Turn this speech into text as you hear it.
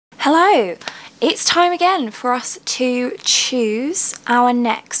Hello! It's time again for us to choose our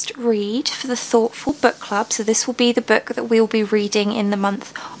next read for the Thoughtful Book Club. So this will be the book that we will be reading in the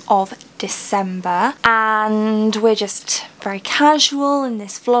month of December. And we're just very casual in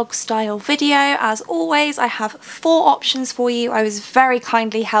this vlog style video. As always, I have 4 options for you. I was very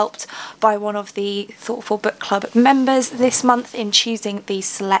kindly helped by one of the Thoughtful Book Club members this month in choosing these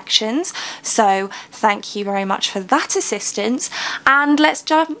selections. So thank you very much for that assistance. And let's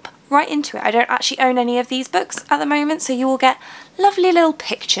jump right into it. I don't actually own any of these books at the moment, so you will get lovely little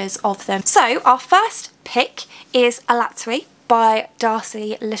pictures of them. So our first pick is Elatsoe by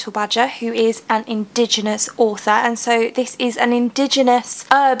Darcy Littlebadger, who is an Indigenous author, and so this is an Indigenous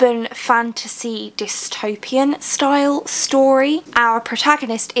urban fantasy dystopian style story. Our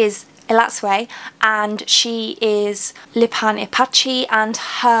protagonist is Elatsoe, and she is Lipan Ipachi, and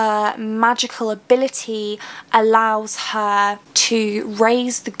her magical ability allows her to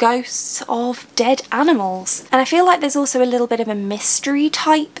raise the ghosts of dead animals. And I feel like there's also a little bit of a mystery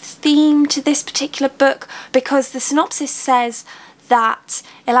type theme to this particular book, because the synopsis says that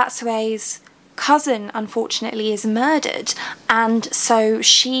Elatsoe's cousin unfortunately is murdered, and so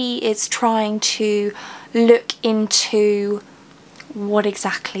she is trying to look into what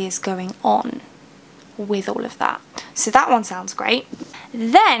exactly is going on with all of that. So that one sounds great.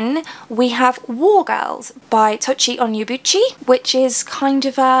 Then we have War Girls by Tochi Onyebuchi, which is kind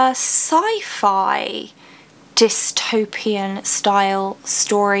of a sci-fi dystopian style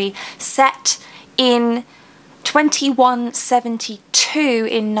story set in 2172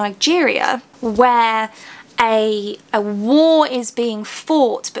 in Nigeria, where a war is being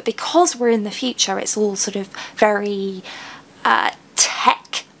fought, but because we're in the future, it's all sort of very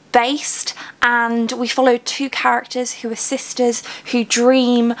tech based, and we follow 2 characters who are sisters who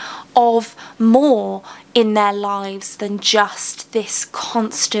dream of more in their lives than just this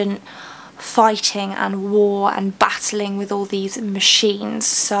constant fighting and war and battling with all these machines.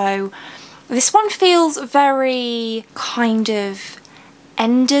 So this one feels very kind of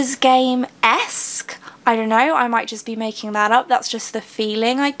Ender's Game-esque. I don't know, I might just be making that up. That's just the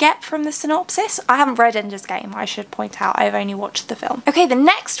feeling I get from the synopsis. I haven't read Ender's Game, I should point out. I've only watched the film. Okay, the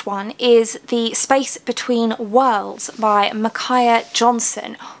next one is The Space Between Worlds by Micaiah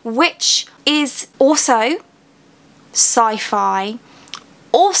Johnson, which is also sci-fi,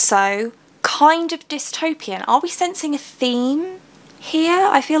 also kind of dystopian. Are we sensing a theme here?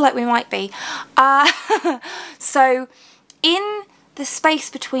 I feel like we might be. So in The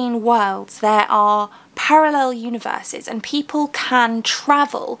Space Between Worlds, there are parallel universes, and people can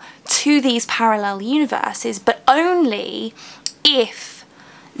travel to these parallel universes, but only if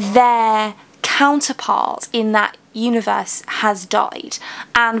their counterpart in that universe has died.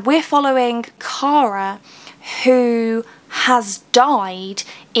 And we're following Kara, who has died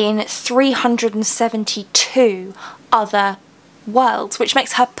in 372 other worlds, which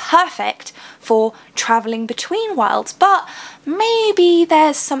makes her perfect for travelling between worlds. But maybe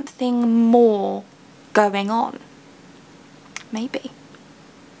there's something more going on. Maybe.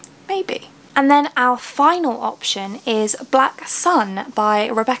 And then our final option is Black Sun by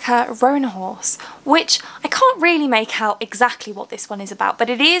Rebecca Roanhorse, which I can't really make out exactly what this one is about, but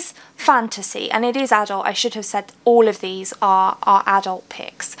it is fantasy and it is adult. I should have said all of these are adult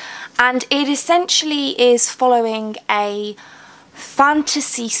picks. And it essentially is following a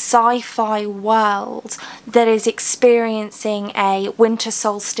fantasy sci-fi world that is experiencing a winter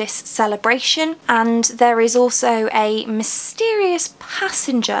solstice celebration, and there is also a mysterious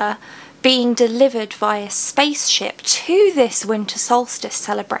passenger being delivered via spaceship to this winter solstice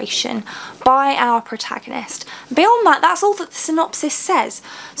celebration by our protagonist. Beyond that, that's all that the synopsis says.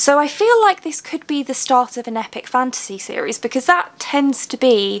 So I feel like this could be the start of an epic fantasy series, because that tends to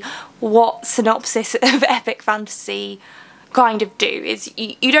be what synopsis of epic fantasy kind of do, is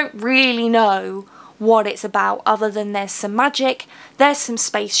you don't really know what it's about, other than there's some magic, there's some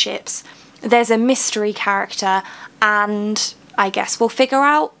spaceships, there's a mystery character, and I guess we'll figure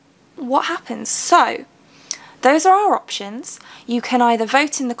out what happens. So those are our options. You can either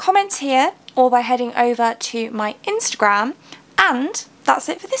vote in the comments here or by heading over to my Instagram, and that's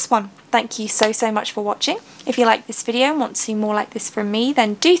it for this one. Thank you so much for watching. If you like this video and want to see more like this from me,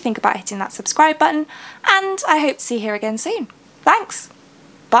 then do think about hitting that subscribe button, and I hope to see you here again soon. Thanks!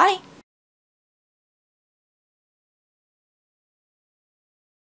 Bye!